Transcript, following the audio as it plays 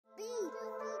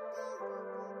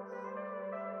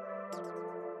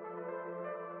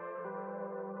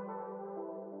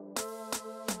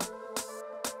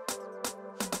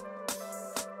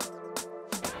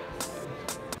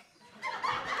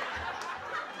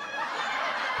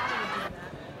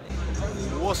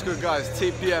What's good guys,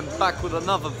 TPM back with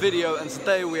another video, and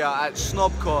today we are at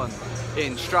Snobcon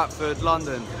in Stratford,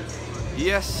 London.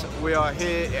 Yes, we are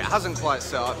here. It hasn't quite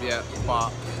set up yet, but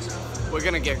we're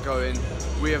gonna get going.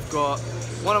 We have got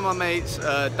one of my mates,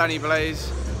 Danny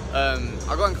Blaze. I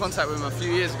got in contact with him a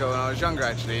few years ago when I was younger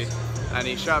actually, and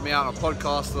he shouted me out on a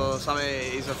podcast or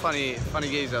something. He's a funny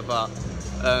geezer, but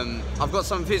I've got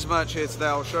some of his merch here today.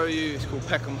 I'll show you. It's called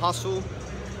Peckham Hustle.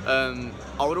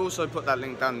 I would also put that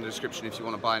link down in the description if you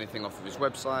want to buy anything off of his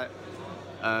website.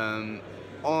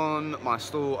 On my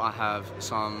stall I have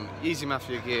some Yeezy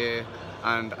Mafia gear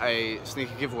and a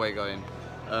sneaker giveaway going.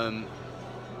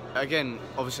 Again,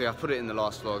 obviously I put it in the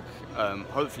last vlog.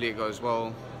 Hopefully it goes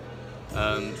well.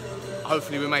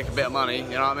 Hopefully we make a bit of money, you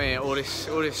know what I mean? All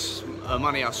this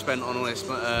money I've spent on all this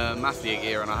Mafia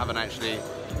gear, and I haven't actually,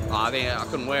 I think I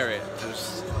couldn't wear it. It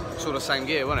was sort of same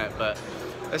gear, wasn't it? But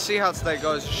let's see how today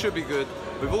goes. Should be good.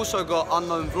 We've also got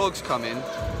Unknown Vlogs coming.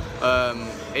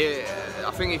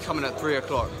 I think he's coming at 3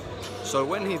 o'clock. So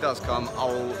when he does come,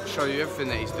 I'll show you everything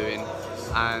that he's doing.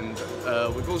 And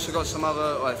we've also got some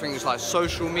other, I think it's like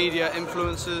social media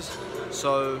influencers.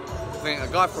 So I think a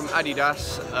guy from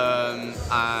Adidas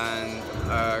and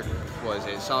what is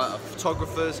it? Some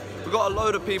photographers. We've got a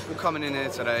load of people coming in here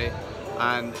today,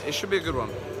 and it should be a good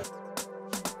one.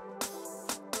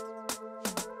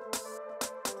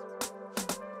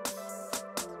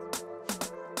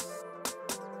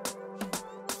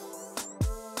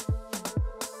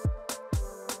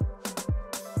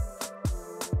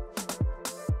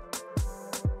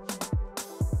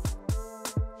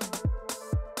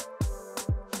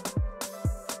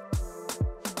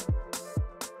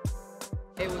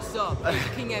 Hey, what's up?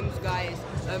 It's King M's, guys.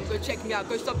 Go check me out.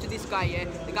 Go sub to this guy, yeah?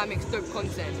 The guy makes dope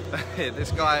content.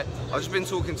 This guy, I've just been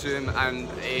talking to him, and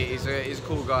he's a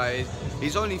cool guy.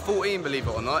 He's only 14, believe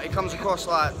it or not. He comes across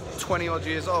like 20 odd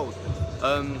years old.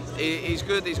 He's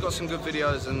good, he's got some good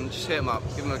videos, and just hit him up.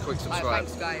 Give him a quick subscribe. Alright,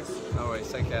 thanks, guys. No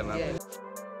worries, take care, man. Yeah.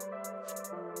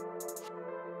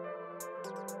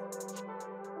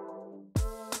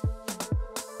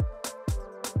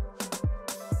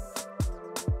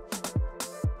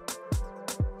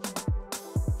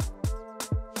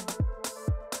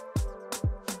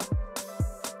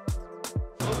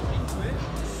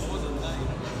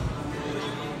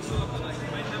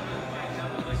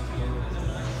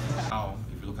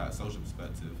 Social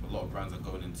perspective, a lot of brands are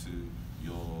going into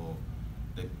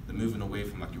they're moving away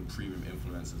from like your premium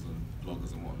influencers and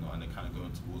bloggers and whatnot, and they're kind of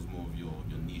going towards more of your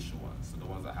niche ones. So the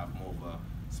ones that have more of a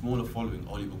smaller following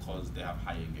only because they have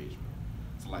high engagement.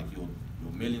 So like your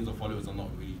millions of followers are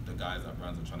not really the guys that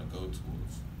brands are trying to go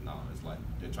towards now. It's like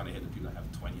they're trying to hit the people that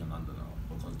have 20 and under now,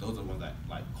 because those are the ones that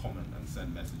like comment and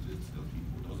send messages to those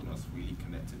people. Those are the ones really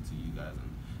connected to you guys,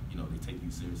 and you know, they take you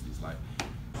seriously. It's like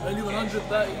only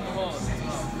 130 in the world.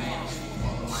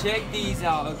 Check these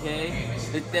out, okay?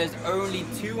 There's only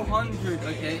 200,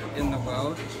 okay, in the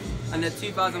world, and they're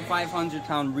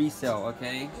 £2,500 resale,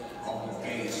 okay?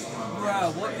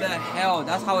 Bro, what the hell?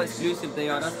 That's how exclusive they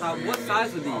are. That's how. What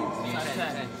size are these?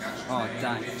 Oh,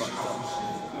 damn.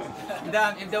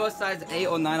 Damn, if they were size 8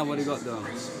 or 9, I would have got them.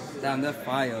 Damn, they're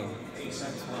fire.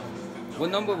 What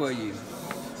number were you?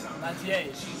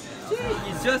 98. You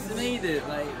just made it,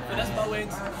 like. But that's my way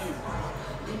into you.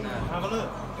 Have a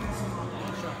look.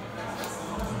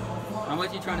 How much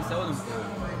are you trying to sell them for?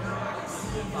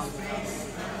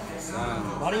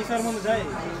 Why don't you sell them on the day?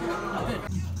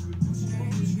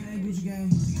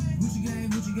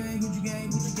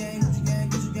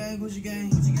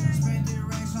 Spent the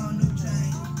racks on new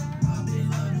chain. My bitch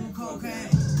love new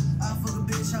cocaine. I fuck a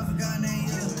bitch, I forgot name.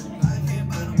 I can't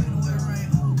buy no bitch with rain.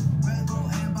 Red Bull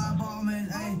and buy ball man.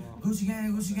 Hey, Gucci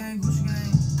gang, Gucci gang, Gucci gang.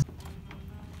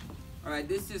 Alright,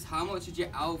 this is how much is your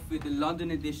outfit, the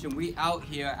London edition. We out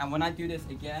here, and when I do this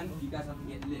again, you guys have to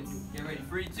get lit. Get ready,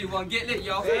 3, 2, 1, get lit,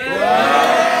 yo!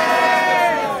 Yeah!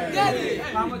 Get it!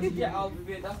 How much is your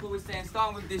outfit? That's what we're saying.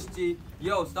 Starting with this G.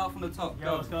 Yo, start from the top.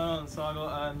 Yo, what's going on? So I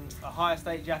got a high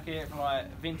estate jacket from like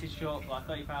vintage shop, like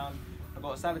 £30. I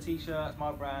got a Savage t-shirt,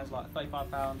 my brand's like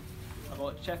 £35. I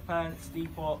got chef pants,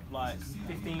 Depop, like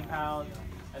 £15,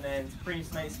 and then Supreme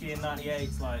Snake Skin 98,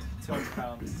 it's like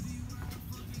 £200.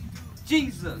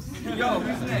 Jesus! Yo,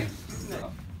 who's next? Who's next?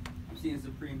 I'm seeing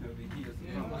Supreme over here.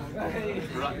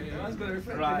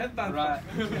 Right.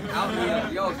 Out here,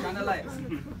 yo, kind of like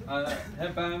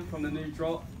headband from the new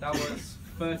drop. That was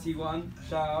 31.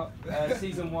 Shout out.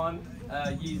 Season 1,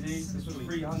 Yeezy. This was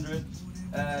 300.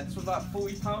 This was like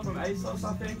 £40 from ASOS,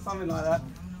 I think, something like that.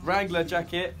 Wrangler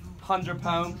jacket,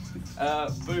 £100.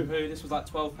 Boohoo. This was like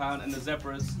 £12, and the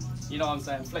zebras. You know what I'm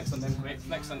saying? Flex on them quick.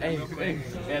 Flex on them real quick.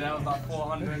 Yeah, that was like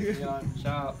 400. You know,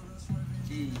 shout out.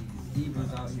 Jeez,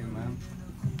 Eva's out here, man.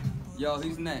 Yo,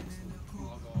 who's next?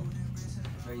 Oh,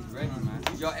 he's ready, man.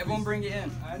 Yo, everyone bring it in.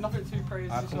 Nothing too crazy.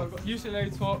 So I've got UCLA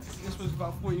top. This was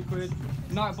about 40 quid.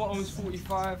 Night bottoms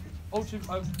 45. Ultra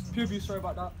Pure, sorry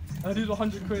about that. These were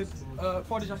 100 quid.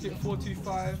 Body jacket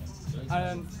 425.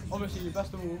 And obviously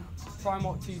best of all,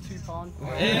 Primark tee £2.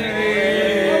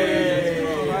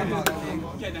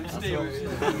 Get them steals.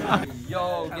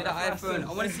 Yo, get an iPhone. I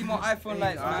want to see more iPhone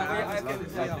lights, man. Where your iPhone is?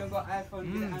 If you don't got iPhone,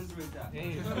 get an Android.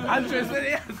 Android's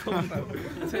really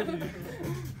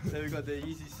Then we got the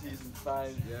Yeezy Season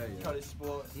 5, College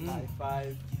Sport,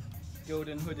 95,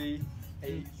 Gildan hoodie,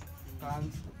 £8.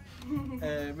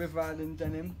 River Island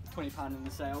denim, £20 in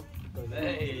the sale.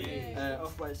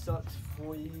 Off-white socks,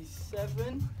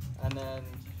 47, and then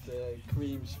the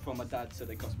creams from my dad, so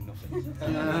they cost me nothing.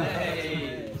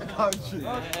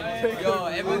 Yo,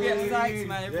 everyone get psyched,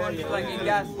 man. Everyone is like in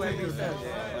gas wherever he says.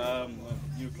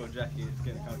 Uniqlo jacket, it's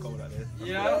getting kind of cold out there.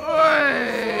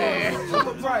 Yeah. What's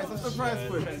the price? What's the price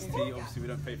for it? Obviously, we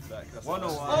don't pay for that.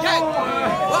 101.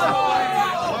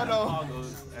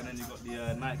 Cargos, and then you got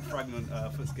the Nike Fragment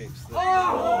footscapes.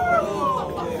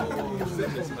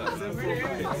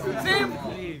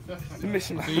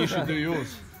 So you should do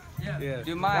yours. Yeah.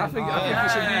 Do mine. I think you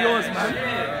should do yours,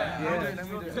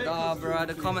 man. Nah, bro,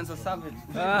 the comments are savage.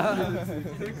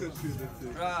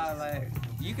 Bro, like,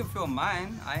 you can film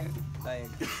mine.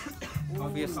 I'll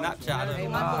be a Snapchat. I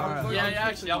don't know. Yeah,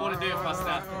 actually, I want to do it for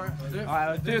Snap.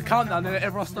 Alright, do a countdown, then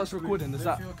everyone starts recording. Is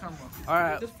that?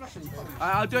 Alright.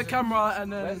 I'll do a camera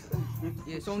and then.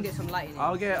 Yeah, someone get some lighting.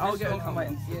 I'll get some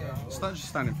lighting. Yeah. Start just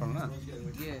standing in front of that.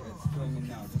 Yeah. Filming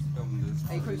now, just filming this.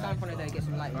 Hey, crew, stand in front of there, get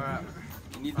some lighting. Alright.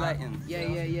 You need lighting? Yeah.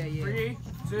 3,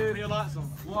 2, your lights on.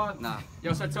 1. Nah.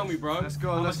 Yo, so tell me, bro. Let's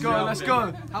go.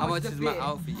 How much is my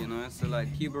outfit, you know? So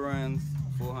like Cubarons,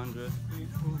 400.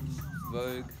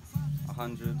 Vogue,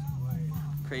 100.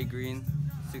 Cray Green,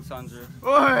 600.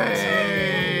 Ice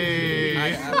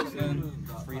Action,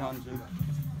 300.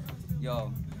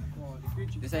 Yo,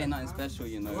 this ain't nothing special,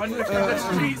 you know. Run with the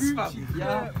streets, fam.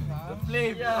 Yeah. The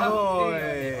flame.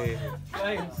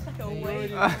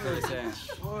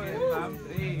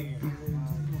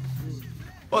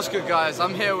 What's good, guys?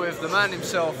 I'm here with the man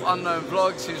himself, Unknown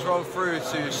Vlogs. He's rolled through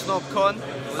to Snobcon.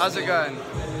 How's it going?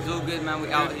 It's all good, man. We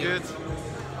out here. Good.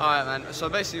 Alright, man. So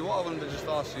basically, what I wanted to just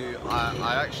ask you,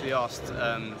 I actually asked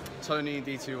Tony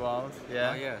D2 Wild.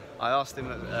 Yeah. Oh, yeah. I asked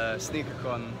him at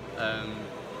SneakerCon,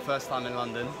 first time in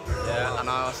London. Yeah. And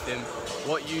I asked him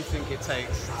what you think it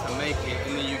takes to make it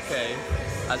in the UK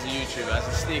as a YouTuber, as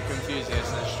a sneaker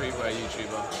enthusiast and a streetwear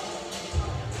YouTuber.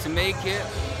 To make it,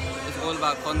 it's all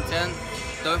about content.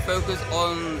 Don't focus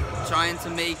on trying to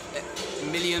make a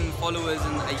million followers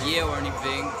in a year or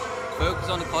anything. Focus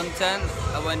on the content,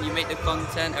 and when you make the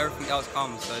content, everything else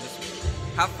comes. So just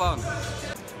have fun.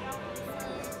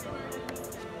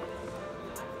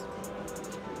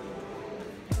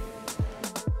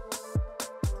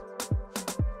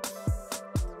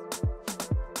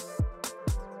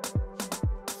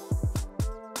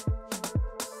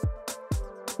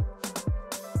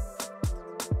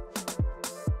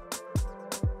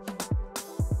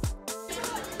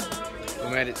 We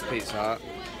made it to Pizza Hut.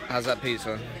 How's that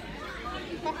pizza?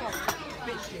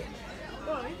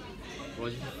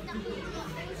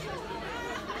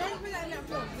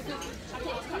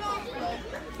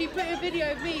 He put a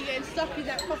video of me getting stuck in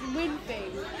that fucking wind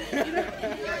thing.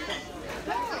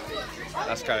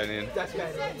 That's going in.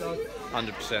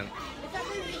 100%.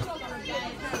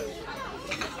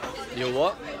 You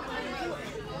what?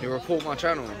 You report my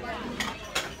channel?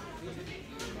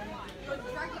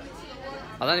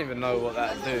 I don't even know what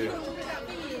that'd do.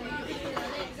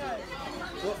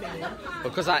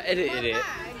 Because I edited it.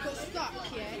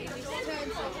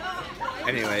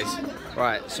 Anyways,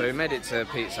 right, so we made it to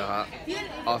Pizza Hut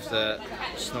after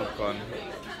Snobcon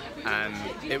and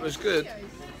it was good.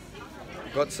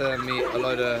 Got to meet a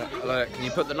load of, can you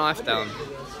put the knife down?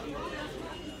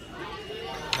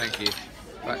 Thank you.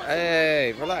 Right,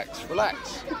 hey, relax.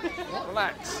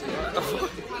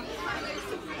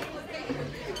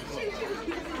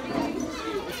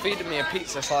 Feeding me a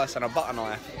pizza slice and a butter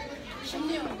knife.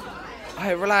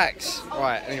 Hey, relax.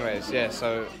 Right, anyways, yeah,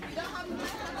 so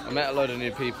I met a load of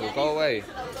new people. Go away.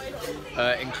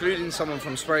 Including someone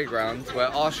from Sprayground, where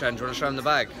Arshan, do you want to show him the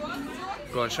bag?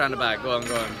 Go on, show him the bag. Go on,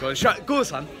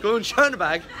 son. Go on, show him the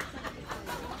bag.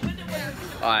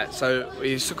 Alright, so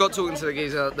we got talking to the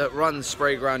geezer that runs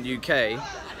Sprayground UK,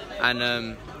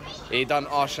 and he done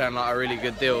Arshan like a really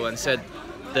good deal and said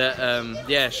that,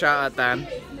 yeah, shout out Dan,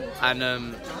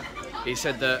 and he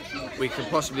said that we could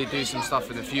possibly do some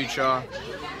stuff in the future,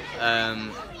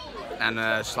 and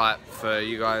just like for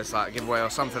you guys, like a giveaway or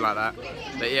something like that.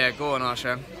 But yeah, go on,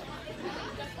 Arshan.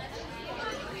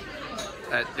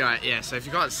 Right, yeah, so if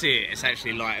you can't see it, it's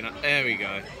actually lighting up. There we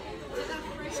go.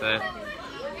 So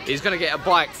he's gonna get a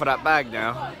bike for that bag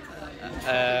now.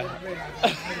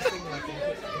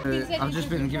 I've just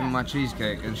been given my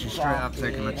cheesecake and she's straight up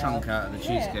taking a chunk out of the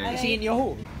cheesecake. Is he in your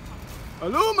hall?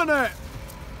 Illuminate!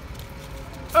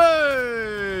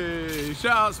 Hey!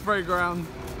 Shout out Spray Ground.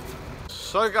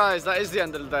 So guys, that is the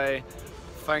end of the day.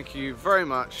 Thank you very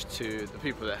much to the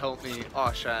people that helped me,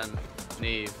 Arshan,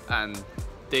 Neve and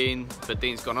Dean, but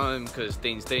Dean's gone home because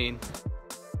Dean's Dean.